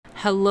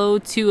hello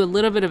to a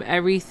little bit of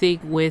everything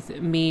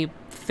with me.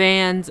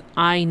 Fans,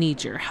 I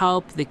need your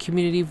help. The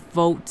community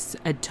votes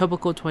at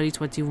Topical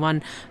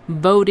 2021.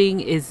 Voting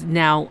is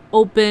now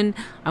open.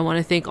 I want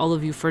to thank all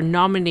of you for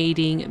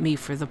nominating me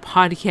for the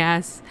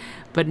podcast.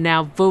 But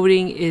now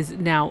voting is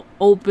now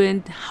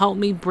open. Help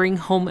me bring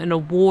home an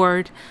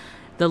award.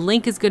 The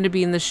link is going to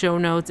be in the show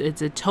notes.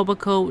 It's at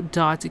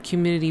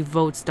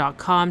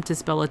etobicoke.communityvotes.com. To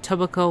spell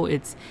Etobicoke,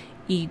 it's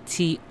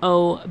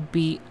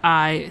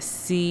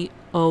ETOBICOKE.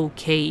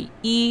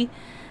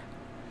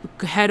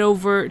 Head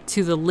over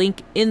to the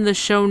link in the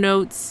show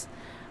notes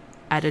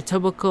at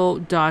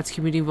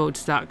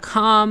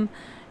etobicoke.communityvotes.com.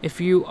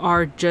 If you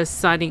are just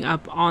signing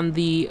up on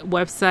the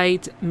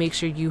website, make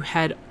sure you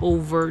head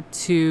over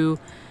to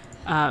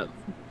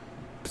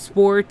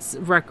sports,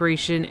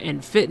 recreation,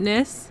 and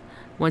fitness.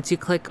 Once you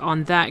click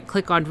on that,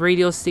 click on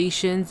radio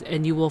stations,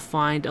 and you will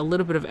find a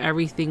little bit of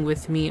everything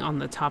with me on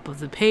the top of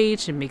the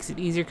page. It makes it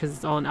easier because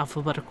it's all in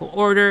alphabetical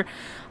order.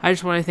 I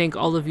just want to thank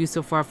all of you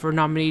so far for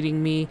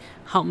nominating me.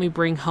 Help me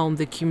bring home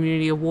the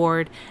community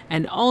award.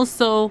 And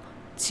also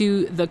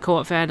to the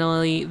Co-op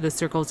family, the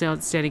Circle of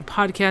Outstanding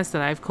podcast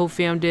that I've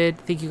co-founded.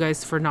 Thank you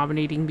guys for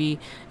nominating me.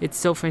 It's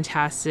so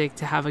fantastic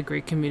to have a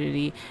great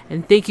community.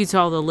 And thank you to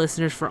all the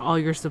listeners for all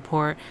your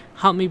support.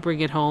 Help me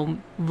bring it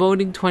home.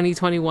 Voting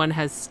 2021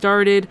 has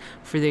started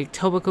for the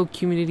Etobicoke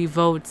community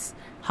votes.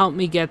 Help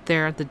me get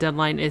there. The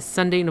deadline is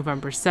Sunday,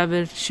 November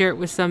 7th. Share it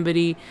with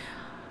somebody.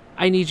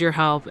 I need your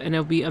help, and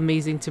it'll be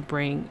amazing to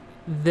bring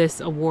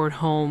this award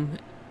home,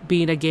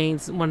 being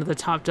against one of the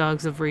top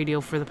dogs of radio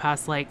for the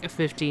past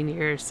 15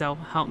 years. So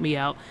help me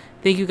out.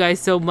 Thank you guys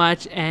so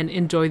much, and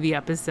enjoy the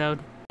episode.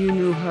 You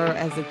knew her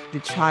as the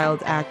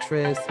child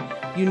actress.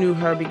 You knew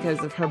her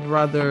because of her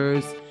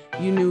brothers.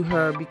 You knew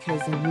her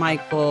because of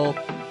Michael.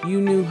 You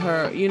knew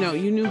her, you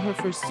knew her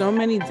for so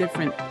many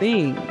different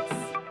things.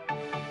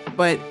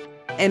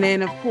 And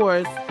then of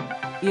course,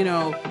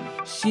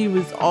 she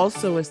was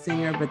also a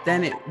singer, but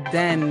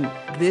then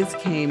this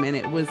came, and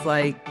it was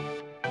like,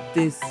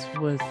 this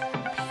was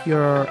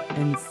pure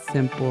and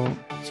simple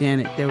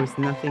Janet. There was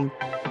nothing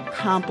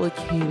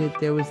complicated.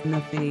 There was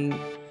nothing.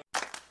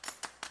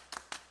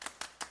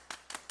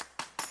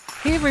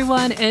 Hey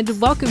everyone, and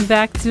welcome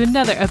back to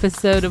another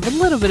episode of A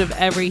Little Bit of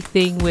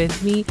Everything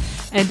with me.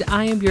 And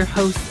I am your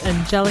host,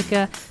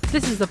 Angelica.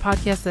 This is the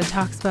podcast that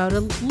talks about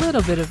a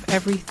little bit of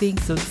everything.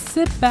 So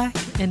sit back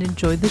and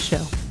enjoy the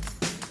show.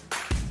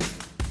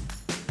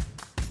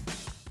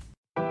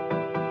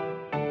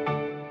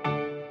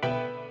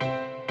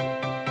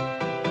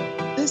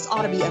 This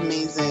ought to be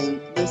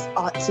amazing. This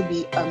ought to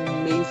be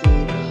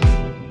amazing.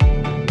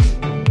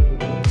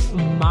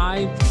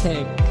 My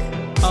pick.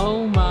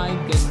 Oh my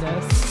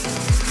goodness.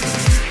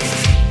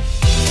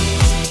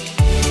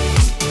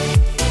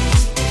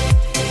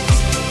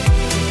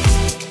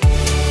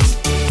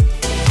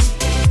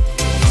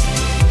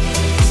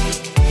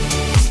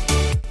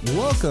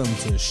 Welcome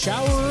to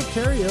Shower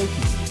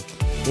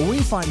Karaoke, where we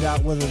find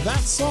out whether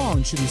that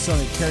song should be sung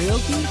at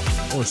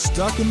karaoke or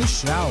stuck in the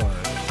shower.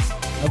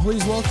 Now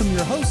please welcome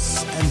your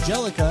hosts,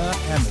 Angelica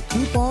and the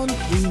Coupon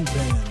Queen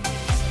Band.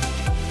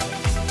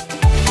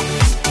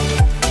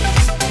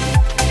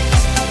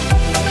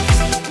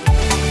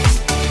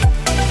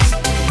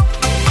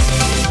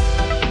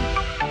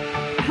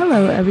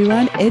 Hello,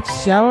 everyone. It's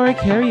Shower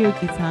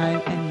Karaoke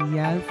time. And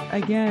yes,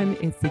 again,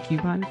 it's the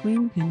Coupon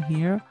Queen Pin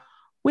here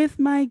with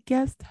my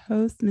guest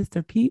host,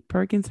 Mr. Pete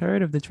Perkins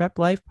Heard of the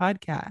Treplife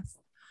podcast.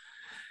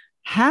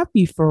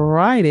 Happy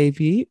Friday,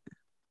 Pete.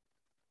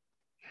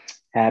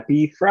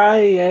 Happy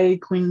Friday,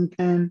 Queen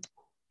Pin.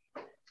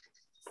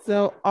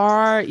 So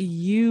are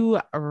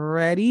you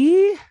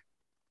ready?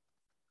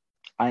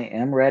 I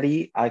am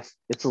ready.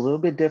 It's a little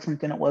bit different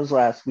than it was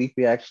last week.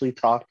 We actually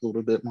talked a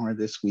little bit more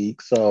this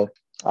week. So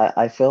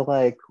I feel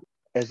like,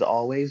 as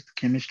always, the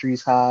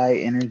chemistry's high,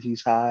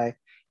 energy's high,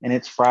 and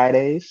it's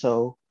Friday.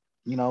 So,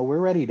 we're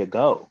ready to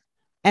go.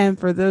 And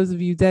for those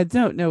of you that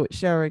don't know what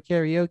shower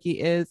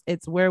karaoke is,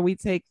 it's where we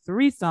take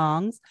 3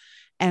 songs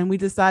and we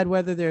decide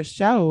whether they're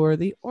shower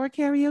worthy or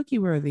karaoke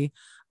worthy,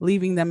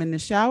 leaving them in the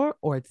shower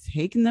or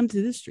taking them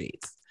to the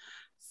streets.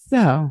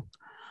 So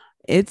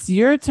it's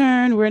your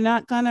turn. We're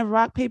not going to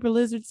rock, paper,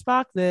 lizard,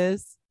 Spock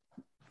this.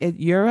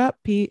 You're up,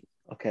 Pete.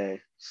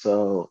 Okay.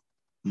 So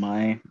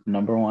my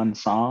number 1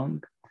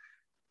 song,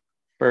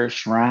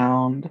 first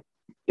round,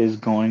 is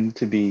going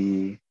to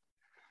be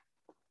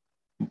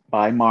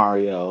by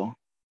Mario,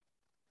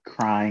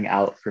 Crying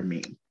Out for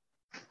Me.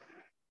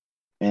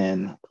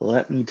 And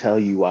let me tell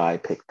you why I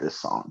picked this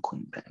song,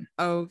 Queen Pin.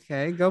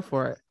 Okay, go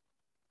for it.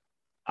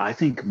 I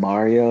think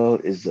Mario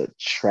is a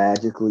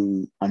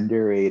tragically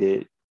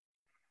underrated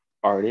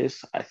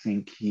artist. I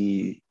think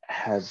he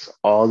has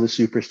all the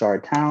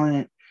superstar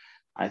talent.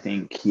 I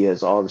think he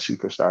has all the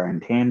superstar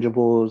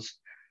intangibles,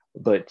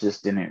 but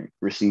just didn't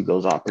receive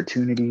those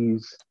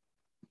opportunities.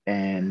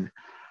 And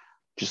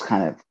just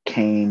kind of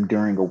came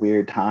during a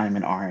weird time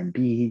in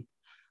R&B,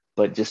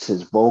 but just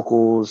his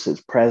vocals,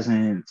 his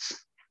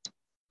presence,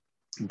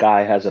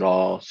 guy has it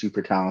all,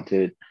 super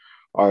talented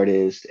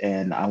artist,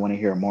 and I want to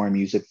hear more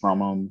music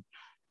from him.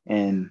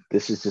 And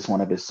this is just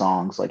one of his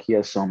songs. Like he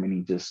has so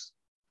many just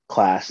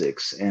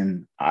classics.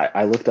 And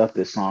I looked up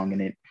this song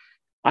and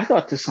I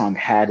thought this song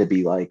had to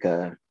be like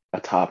a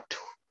top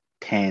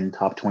 10,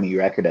 top 20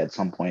 record at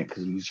some point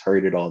because you just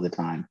heard it all the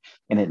time.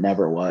 And it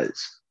never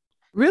was.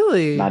 Not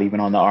Really? even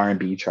on the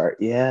R&B chart.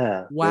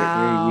 Yeah,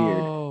 very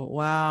weird. Wow.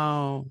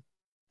 Wow.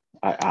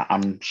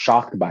 I'm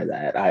shocked by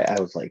that. I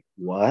was like,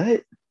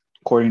 what?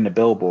 According to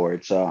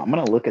Billboard. So I'm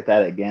gonna look at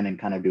that again and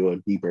kind of do a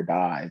deeper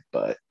dive,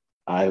 but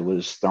I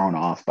was thrown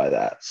off by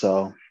that.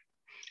 So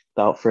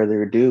without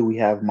further ado, we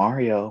have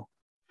Mario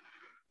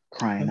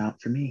crying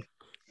out for me.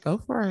 Go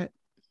for it.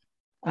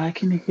 I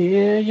can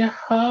hear your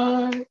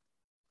heart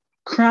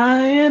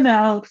crying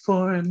out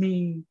for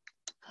me.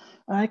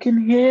 I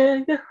can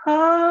hear your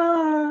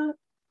heart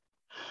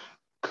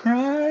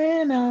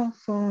crying out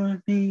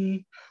for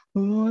me.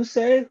 Who will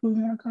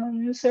gonna come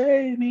and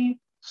save me?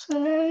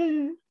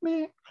 Save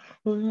me.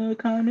 Who will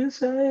come and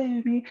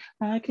save me?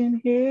 I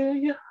can hear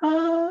your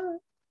heart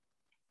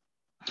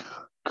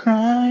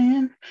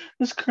crying.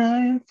 It's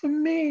crying for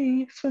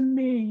me, for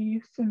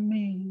me, for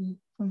me,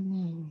 for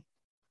me.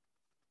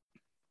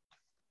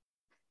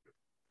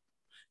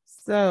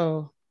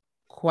 So,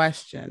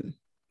 question.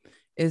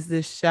 Is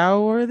this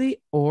shower worthy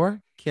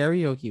or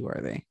karaoke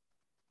worthy?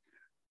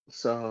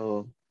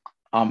 So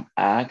I'm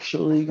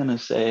actually gonna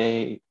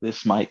say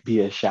this might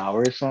be a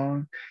shower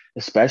song,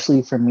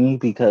 especially for me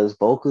because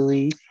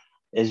vocally,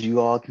 as you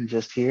all can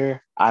just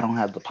hear, I don't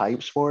have the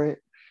pipes for it,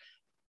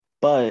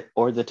 but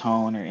or the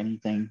tone or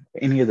anything,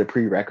 any of the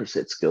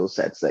prerequisite skill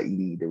sets that you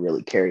need to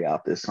really carry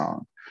out this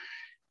song.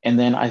 And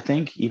then I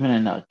think even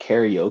in a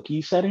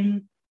karaoke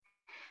setting,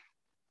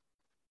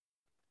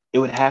 it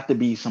would have to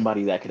be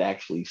somebody that could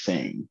actually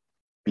sing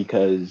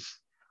because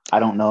I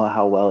don't know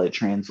how well it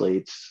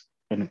translates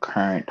in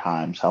current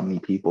times, how many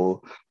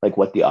people, like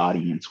what the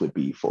audience would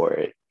be for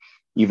it.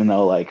 Even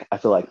though like I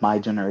feel like my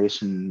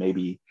generation,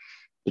 maybe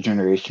the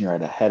generation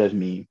right ahead of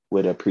me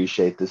would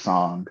appreciate the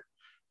song.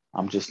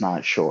 I'm just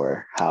not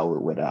sure how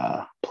it would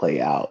play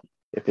out.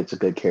 If it's a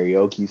good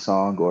karaoke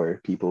song or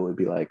if people would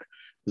be like,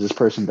 is this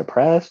person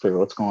depressed or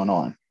what's going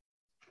on?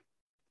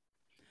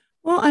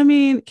 Well, I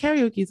mean,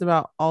 karaoke is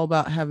about all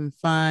about having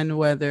fun,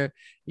 whether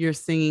you're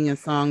singing a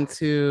song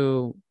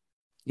to,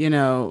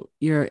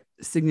 your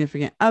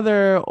significant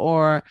other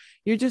or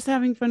you're just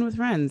having fun with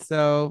friends.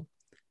 So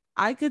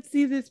I could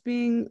see this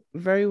being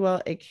very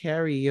well a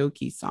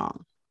karaoke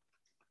song.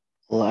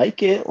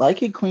 Like it,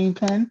 Queen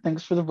Pen.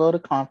 Thanks for the vote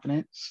of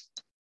confidence.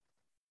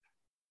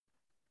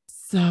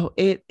 So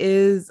it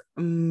is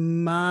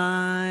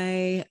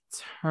my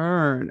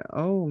turn.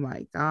 Oh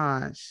my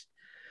gosh.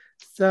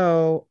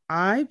 So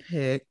I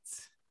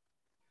picked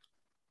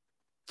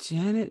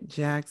Janet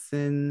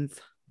Jackson's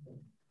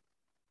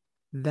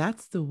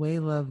That's the Way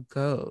Love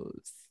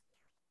Goes.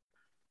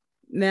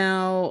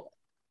 Now,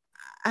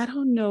 I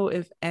don't know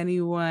if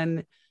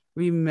anyone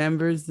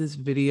remembers this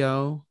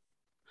video.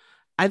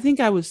 I think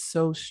I was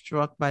so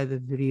struck by the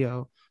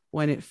video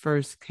when it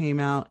first came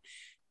out.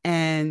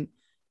 And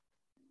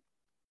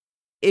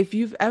if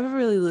you've ever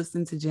really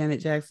listened to Janet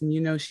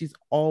Jackson, she's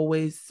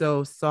always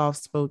so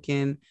soft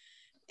spoken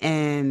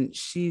and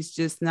she's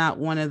just not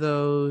one of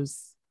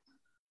those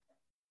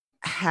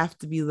have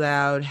to be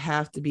loud,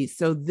 have to be.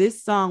 So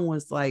this song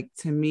was like,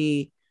 to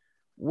me,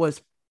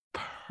 was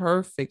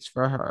perfect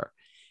for her.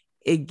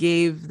 It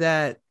gave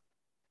that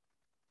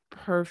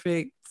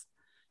perfect,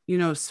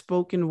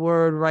 spoken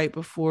word right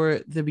before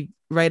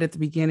right at the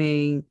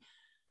beginning.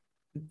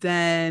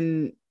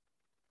 Then,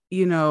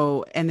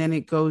 and then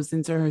it goes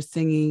into her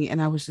singing.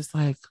 And I was just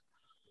like,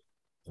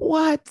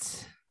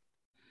 what?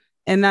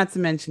 And not to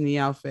mention the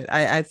outfit.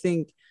 I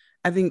think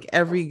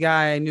every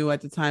guy I knew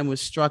at the time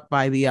was struck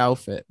by the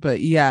outfit. But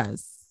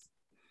yes,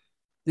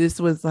 this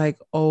was like,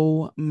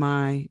 oh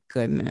my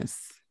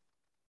goodness.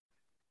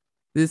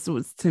 This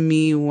was to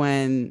me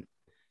when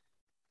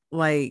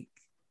like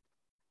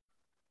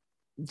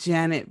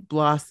Janet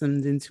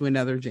blossomed into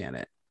another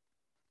Janet.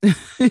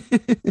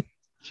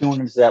 She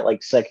went into that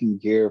like second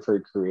gear of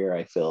her career,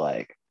 I feel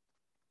like.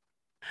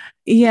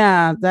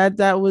 Yeah,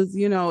 that was,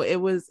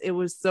 it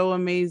was so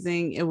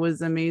amazing. It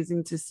was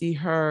amazing to see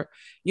her,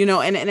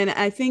 and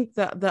I think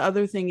the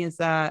other thing is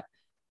that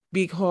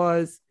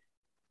because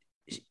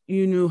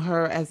you knew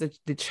her as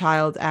the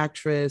child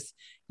actress,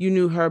 you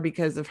knew her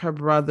because of her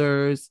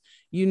brothers,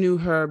 you knew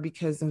her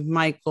because of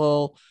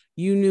Michael,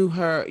 you knew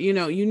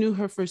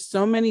her for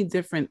so many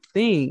different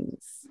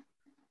things.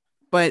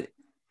 But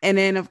and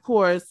then of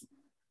course,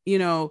 you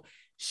know,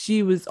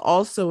 she was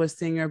also a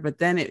singer, but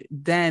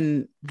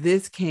then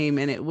this came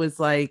and it was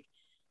like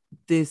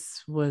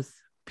this was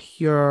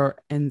pure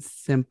and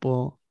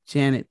simple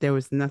Janet. There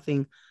was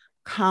nothing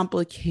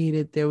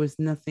complicated. There was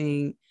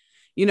nothing,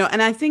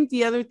 and I think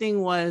the other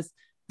thing was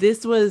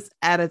this was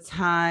at a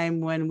time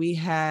when we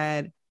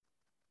had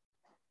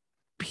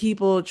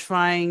people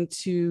trying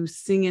to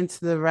sing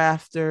into the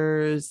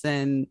rafters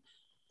and,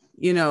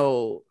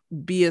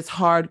 be as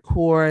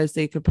hardcore as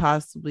they could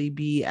possibly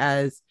be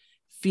as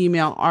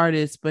female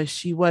artists, but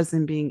she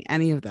wasn't being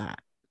any of that.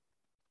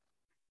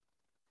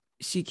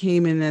 she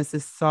came in as a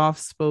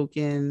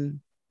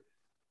soft-spoken,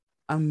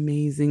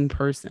 amazing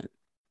person,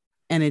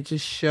 and it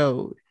just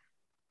showed.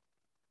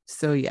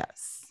 So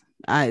yes,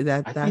 I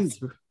think that's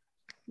go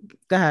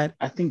ahead.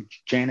 I think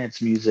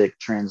Janet's music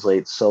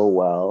translates so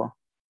well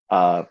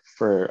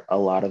for a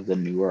lot of the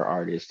newer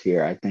artists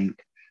here. I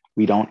think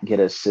we don't get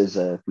a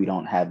SZA if we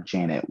don't have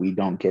Janet. We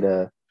don't get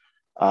a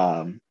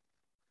um,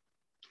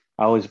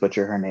 I always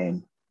butcher her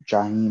name,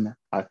 Jaheen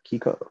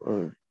Akiko,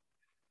 or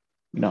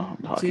you know who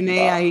I'm talking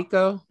Janae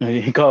about. Aiko. There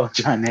you go,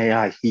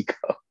 Janae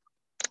Akiko.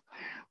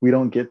 We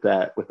don't get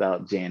that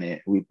without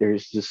Janet.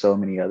 There's just so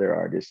many other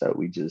artists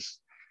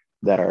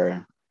that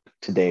are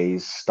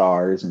today's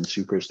stars and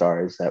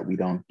superstars that we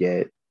don't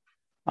get.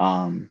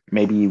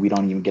 Maybe we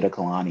don't even get a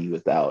Kalani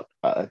without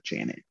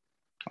Janet.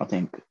 I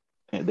think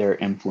they're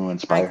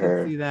influenced I by could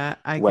her, see that.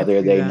 I could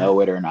whether see they that. know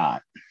it or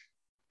not.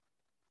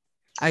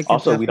 I could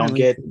Also, we don't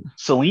definitely get see that.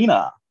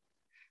 Selena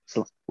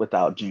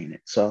without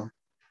Janet. So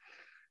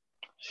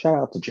shout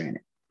out to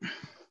Janet,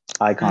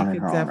 I icon in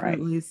could her own right.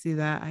 definitely see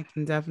that. I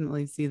can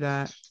definitely see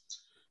that.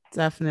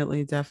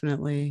 Definitely,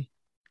 definitely.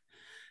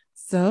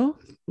 So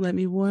let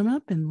me warm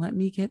up and let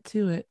me get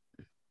to it.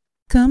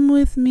 Come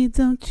with me,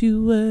 don't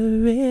you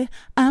worry.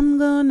 I'm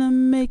gonna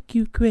make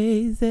you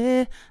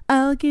crazy.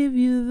 I'll give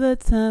you the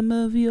time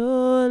of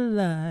your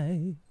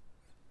life.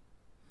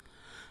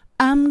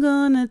 I'm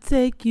gonna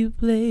take you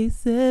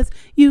places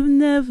you've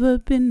never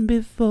been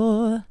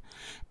before,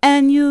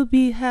 and you'll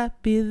be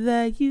happy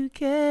that you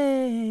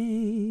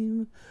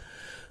came.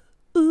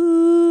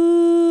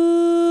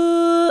 Ooh,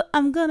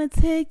 I'm gonna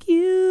take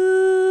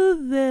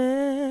you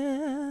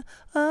there.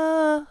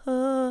 Oh,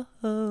 oh,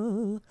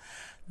 oh.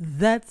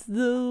 That's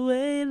the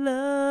way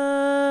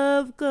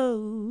love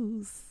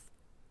goes.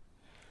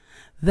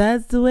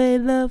 That's the way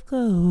love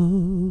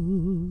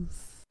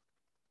goes.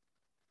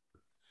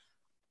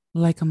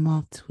 Like a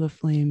moth to a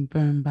flame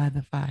burned by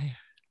the fire.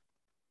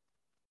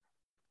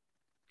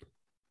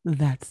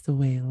 That's the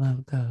way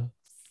love goes.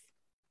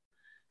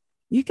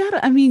 You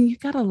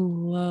gotta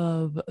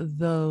love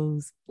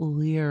those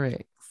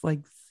lyrics.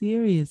 Like,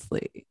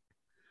 seriously.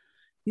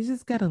 You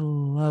just gotta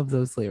love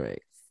those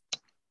lyrics.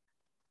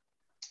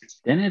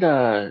 Didn't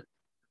it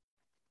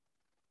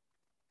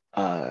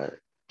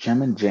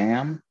Jim and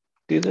Jam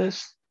do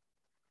this?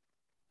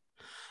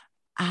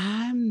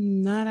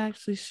 I'm not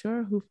actually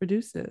sure who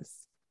produced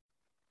this.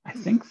 I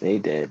think they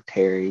did.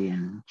 Terry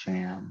and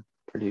Jam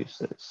produced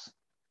this.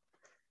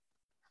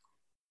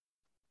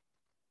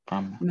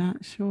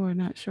 Not sure.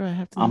 I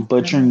have to I'm look that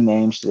up. butchering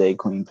names today,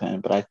 Queen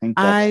Pen, but I think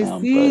that's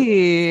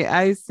him.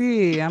 I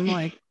see. I'm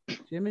like,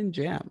 Jim and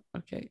Jam.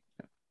 Okay.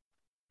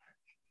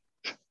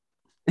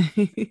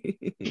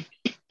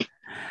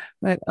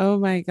 But oh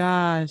my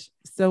gosh.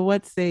 So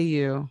what say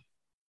you?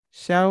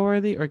 Shower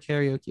worthy or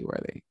karaoke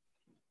worthy?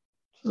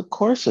 Of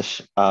course,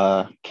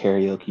 a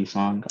karaoke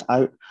song.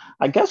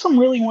 I guess I'm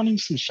really wanting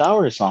some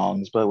shower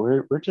songs, but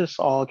we're just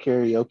all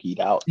karaoke'd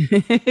out.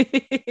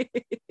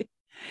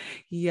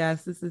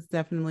 Yes, this is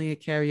definitely a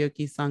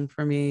karaoke song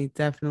for me.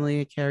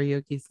 Definitely a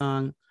karaoke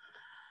song.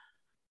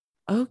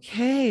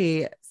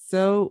 Okay,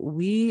 so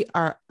we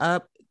are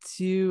up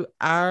to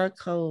our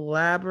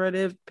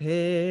collaborative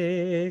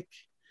pick.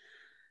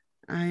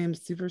 I am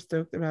super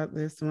stoked about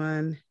this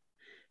one.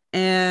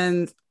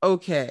 And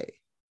okay,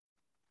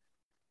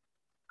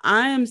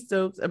 I am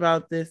stoked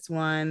about this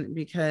one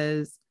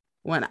because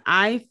when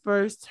I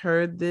first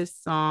heard this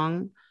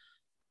song,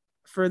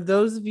 for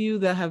those of you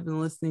that have been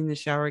listening to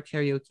Shower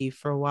Karaoke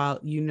for a while,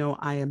 you know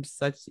I am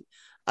such,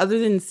 other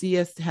than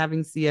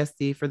having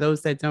CSD, for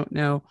those that don't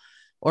know,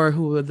 or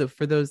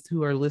for those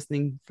who are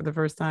listening for the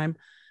first time,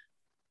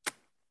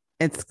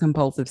 it's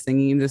compulsive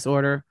singing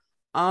disorder.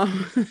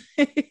 Um,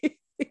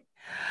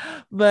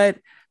 but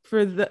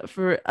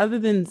for other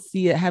than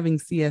having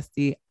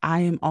CSD,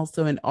 I am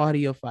also an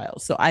audiophile.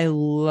 So I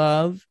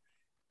love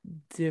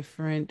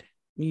different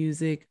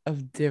music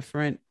of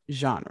different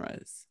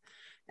genres.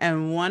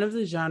 And one of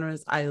the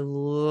genres I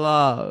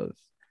love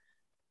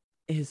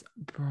is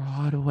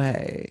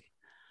Broadway.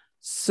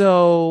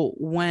 So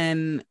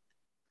when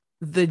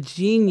the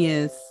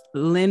genius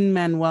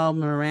Lin-Manuel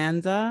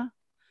Miranda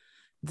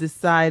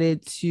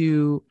decided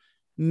to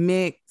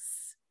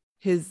mix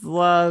his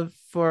love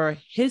for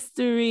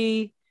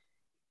history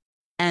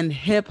and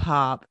hip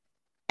hop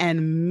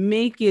and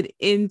make it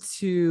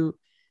into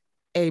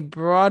a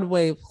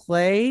Broadway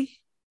play.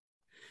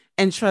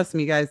 And trust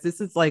me, guys, this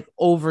is like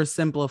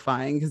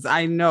oversimplifying because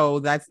I know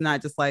that's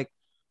not just like,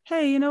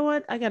 hey, you know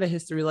what? I got a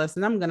history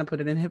lesson. I'm gonna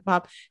put it in hip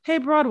hop. Hey,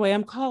 Broadway,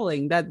 I'm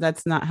calling.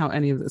 That's not how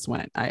any of this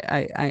went.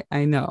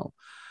 I know.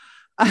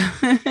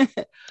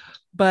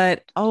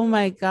 But oh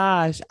my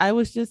gosh, I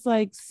was just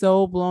like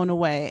so blown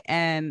away.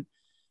 And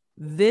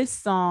this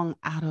song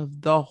out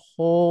of the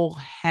whole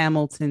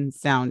Hamilton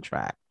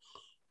soundtrack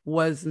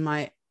was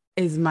my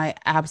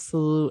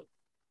absolute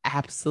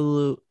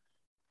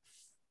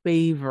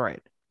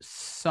favorite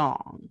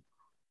song.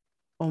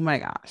 Oh my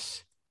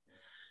gosh.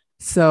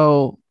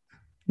 So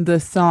the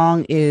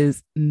song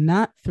is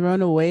Not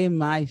Thrown Away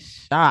My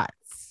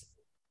Shots.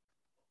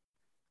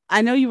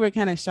 I know you were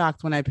kind of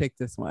shocked when I picked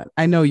this one.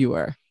 I know you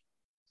were.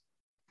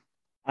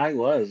 I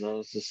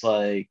was just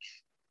like,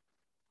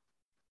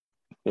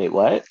 wait,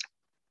 what?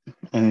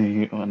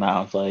 And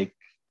I was like,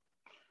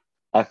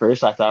 at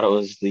first I thought it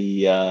was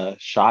the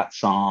Shot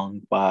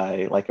song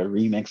by like a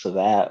remix of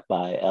that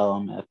by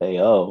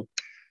LMFAO.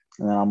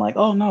 And then I'm like,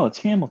 oh no, it's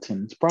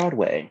Hamilton, it's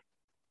Broadway.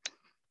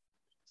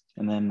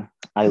 And then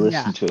I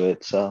listened to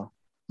it. So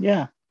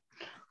yeah,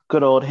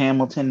 good old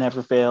Hamilton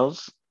never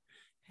fails.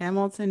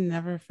 Hamilton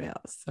never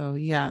fails. So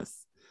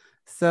yes.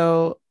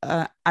 So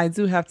I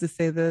do have to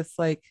say this,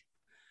 like,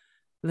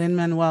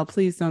 Lin-Manuel,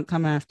 please don't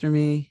come after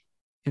me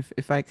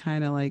if I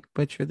kind of like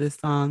butcher this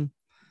song,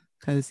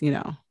 because you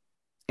know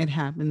it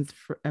happens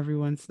for every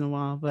once in a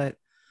while. But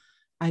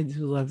I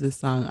do love this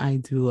song.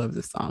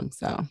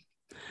 So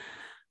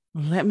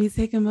let me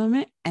take a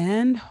moment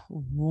and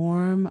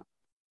warm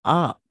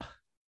up.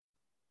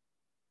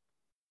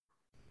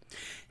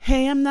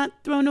 Hey, I'm not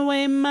throwing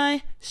away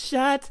my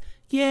shot.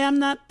 Yeah, I'm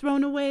not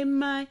throwing away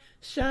my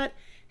shot.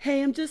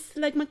 Hey, I'm just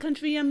like my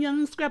country. I'm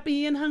young,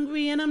 scrappy, and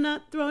hungry, and I'm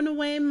not throwing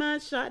away my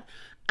shot.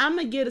 I'm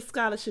gonna get a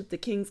scholarship to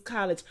King's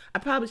College. I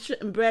probably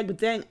shouldn't brag, but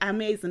dang, I'm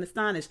amazed and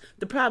astonished.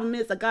 The problem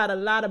is I got a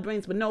lot of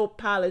brains but no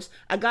polish.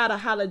 I gotta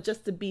holler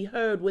just to be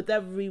heard. With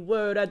every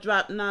word I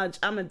drop knowledge.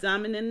 I'm a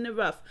diamond in the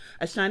rough,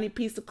 a shiny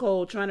piece of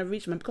coal, trying to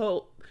reach my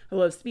goal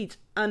of speech,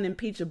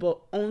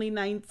 unimpeachable. Only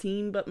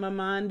 19, but my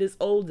mind is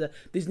older.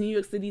 These New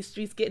York City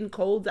streets getting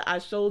colder. I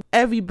shoulder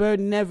every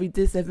burden, every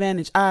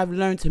disadvantage I've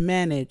learned to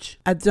manage.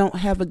 I don't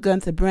have a gun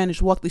to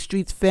brandish, walk the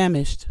streets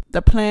famished.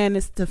 The plan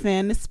is to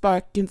fan this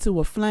spark into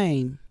a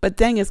flame. But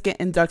dang, it's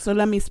getting dark, so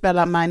let me spell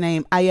out my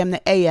name. I am the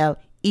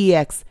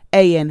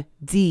ALEXANDER.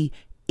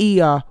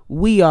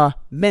 We are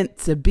meant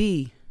to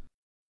be.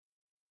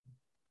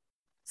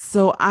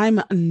 So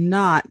I'm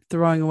not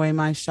throwing away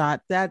my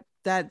shot. That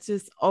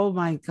just, oh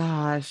my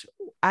gosh.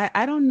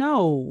 I don't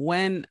know.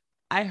 When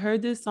I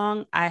heard this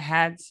song,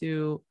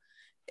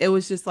 it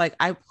was just like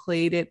I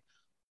played it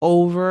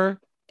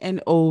over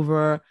and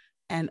over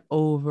and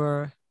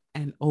over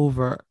and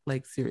over,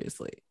 like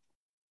seriously.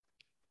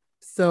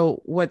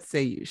 So what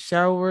say you,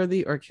 shower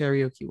worthy or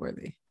karaoke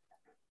worthy?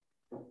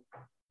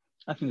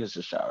 I think it's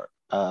a shower.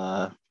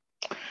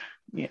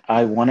 Yeah,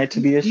 I want it to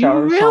be a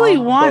shower song. You really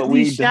want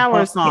these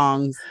shower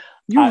songs.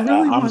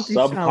 I'm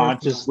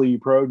subconsciously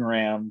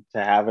programmed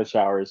to have a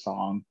shower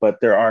song,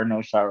 but there are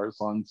no shower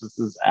songs. This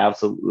is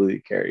absolutely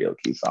a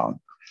karaoke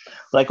song.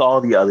 Like all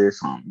the other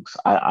songs,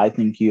 I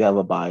think you have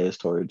a bias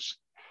towards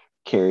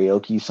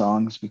karaoke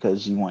songs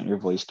because you want your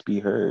voice to be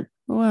heard.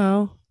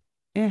 Well,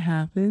 it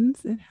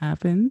happens.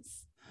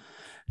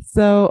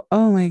 So,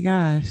 oh my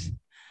gosh.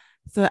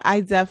 So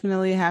I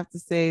definitely have to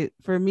say,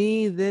 for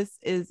me, this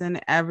is an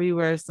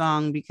everywhere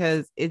song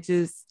because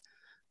the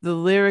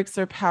lyrics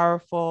are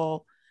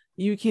powerful.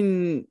 You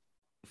can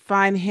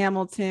find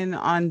Hamilton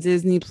on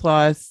Disney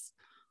Plus,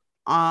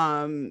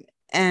 and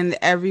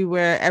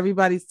everywhere.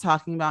 Everybody's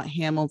talking about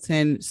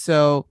Hamilton.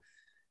 So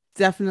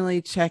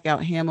definitely check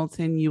out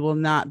Hamilton. You will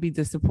not be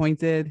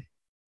disappointed.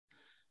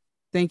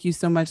 Thank you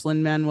so much,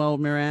 Lin-Manuel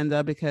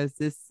Miranda, because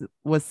this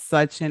was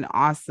such an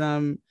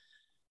awesome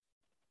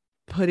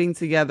putting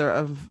together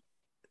of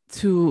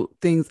two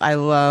things I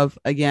love,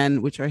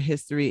 again, which are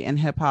history and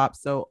hip hop.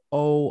 So,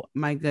 oh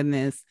my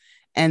goodness.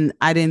 And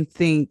I didn't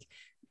think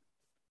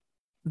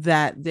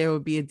that there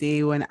would be a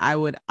day when I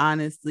would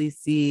honestly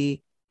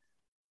see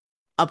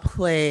a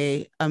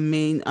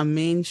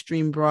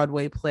mainstream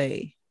Broadway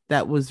play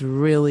that was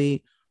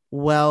really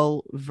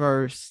well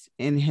versed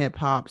in hip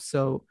hop.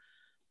 So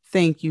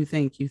thank you.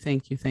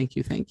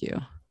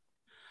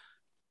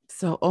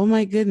 So, oh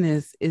my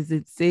goodness, is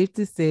it safe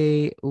to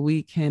say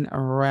we can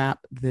wrap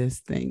this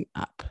thing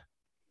up?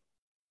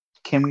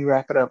 Can we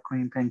wrap it up,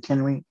 Queen Pen?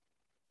 Can we?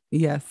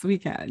 Yes, we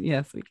can.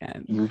 You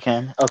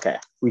can? Okay,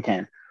 we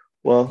can.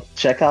 Well,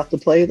 check out the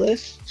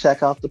playlist,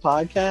 check out the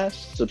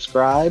podcast,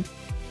 subscribe,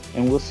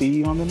 and we'll see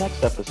you on the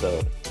next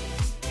episode.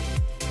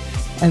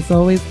 As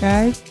always,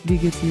 guys, be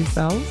good to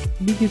yourselves,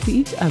 be good to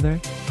each other,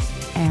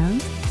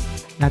 and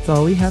that's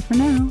all we have for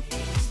now.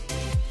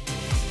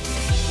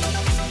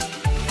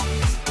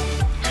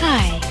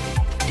 Hi,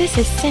 this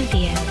is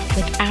Cynthia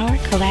with our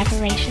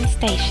collaboration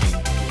station.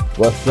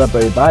 What's up,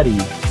 everybody?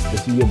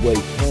 This is your boy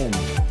Ken,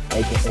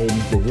 aka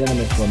Mr.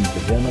 Gentleman from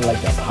the Gentleman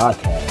Like That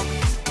podcast.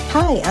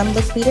 Hi, I'm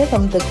Laquita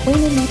from the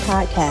Queen and Me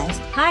podcast.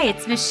 Hi,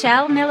 it's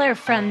Michelle Miller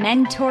from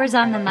Mentors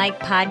on the Mic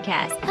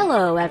podcast.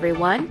 Hello,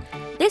 everyone.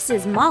 This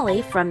is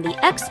Molly from the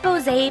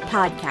Expose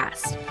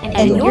podcast.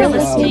 And you're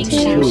listening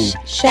to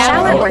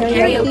Shower or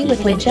Karaoke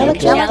with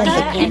Angelica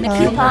and the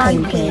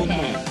Coupon Queen.